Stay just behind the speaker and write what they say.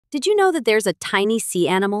Did you know that there's a tiny sea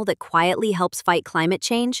animal that quietly helps fight climate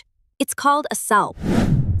change? It's called a salp.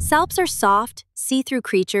 Salps are soft, see-through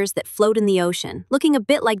creatures that float in the ocean, looking a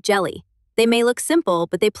bit like jelly. They may look simple,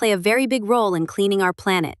 but they play a very big role in cleaning our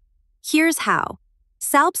planet. Here's how.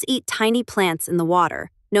 Salps eat tiny plants in the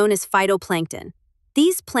water, known as phytoplankton.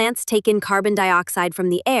 These plants take in carbon dioxide from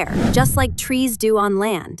the air, just like trees do on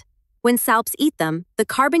land. When salps eat them, the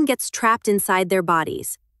carbon gets trapped inside their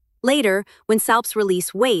bodies. Later, when salps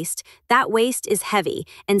release waste, that waste is heavy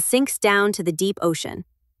and sinks down to the deep ocean.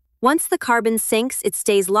 Once the carbon sinks, it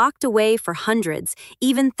stays locked away for hundreds,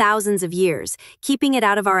 even thousands of years, keeping it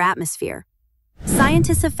out of our atmosphere.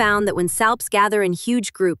 Scientists have found that when salps gather in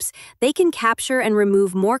huge groups, they can capture and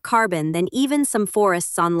remove more carbon than even some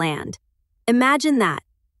forests on land. Imagine that.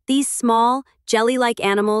 These small, jelly-like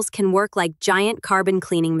animals can work like giant carbon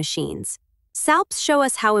cleaning machines. Salps show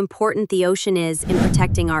us how important the ocean is in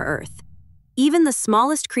protecting our Earth. Even the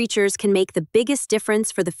smallest creatures can make the biggest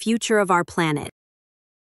difference for the future of our planet.